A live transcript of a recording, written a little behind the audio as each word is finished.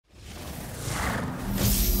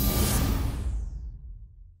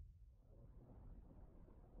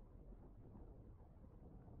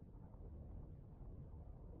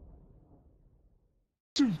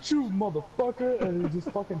Choo choo, motherfucker, and he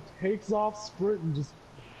just fucking takes off, sprint, and just,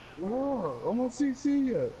 almost CC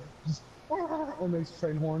you. Just, and makes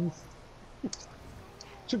train horns.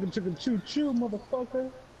 Chicka chicka choo choo,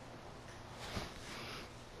 motherfucker.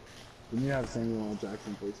 Then you have Samuel L.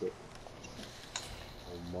 Jackson face it.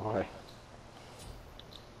 Oh my.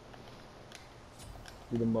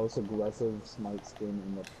 Be the most aggressive smite skin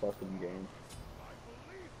in the fucking game.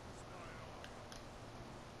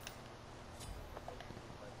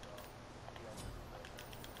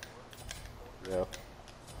 Yeah.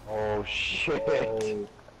 Oh shit. Oh.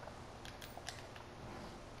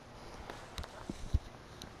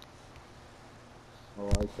 I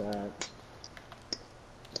like that.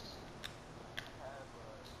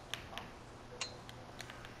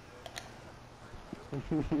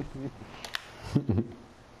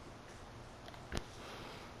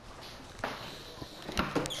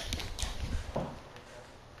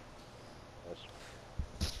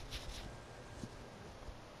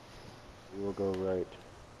 We will go right.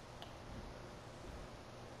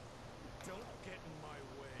 Don't get in my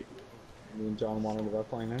way. Me and John wanted to go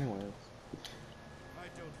playing anyways. I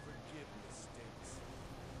don't forgive mistakes.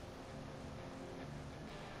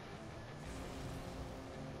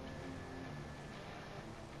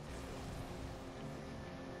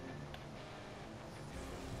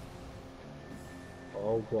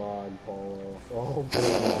 Oh god, Paulo. Oh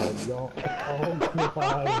god, no. Oh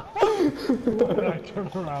god. Why did I turn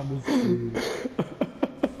around this dude?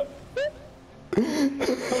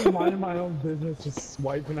 I'm minding my own business, just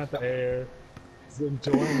swiping at the air, just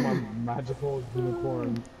enjoying my magical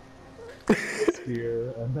unicorn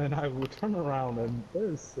spear, and then I would turn around and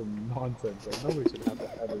there's some nonsense that nobody should have to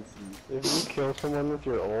ever see. If you kill someone with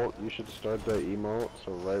your ult, you should start the emote,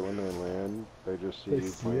 so right when they land, they just see They you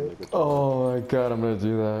see playing it? the guitar. Oh my god, I'm gonna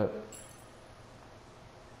do that.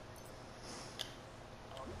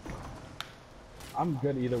 I'm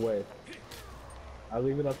good either way. I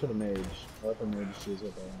leave it up to the mage. I let the mage choose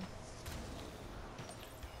what they want.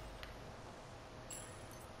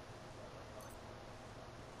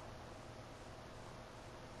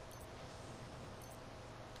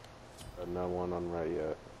 But no one on right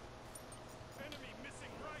yet. Enemy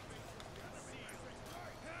missing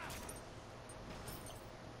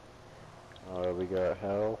right. We got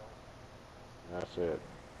hell. That's it.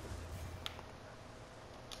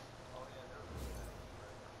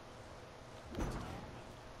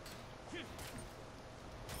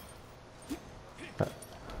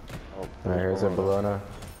 Oh, Alright, here's a Bologna.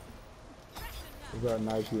 We've got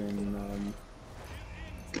Nike and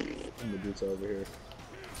Medusa over here.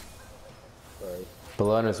 Sorry.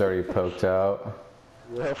 Bologna's already poked out.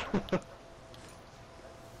 Yep.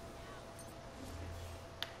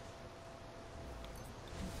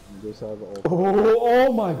 Medusa have ult.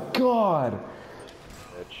 Oh my god!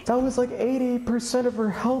 That was like 80% of her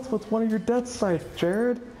health with one of your death scythes,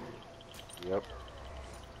 Jared. Yep.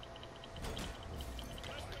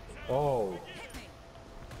 Oh.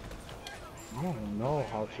 I don't know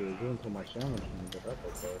how she was doing to my sandwich, but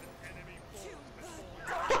that's okay.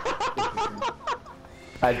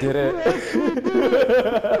 I did it.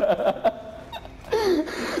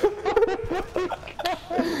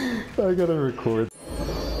 I gotta record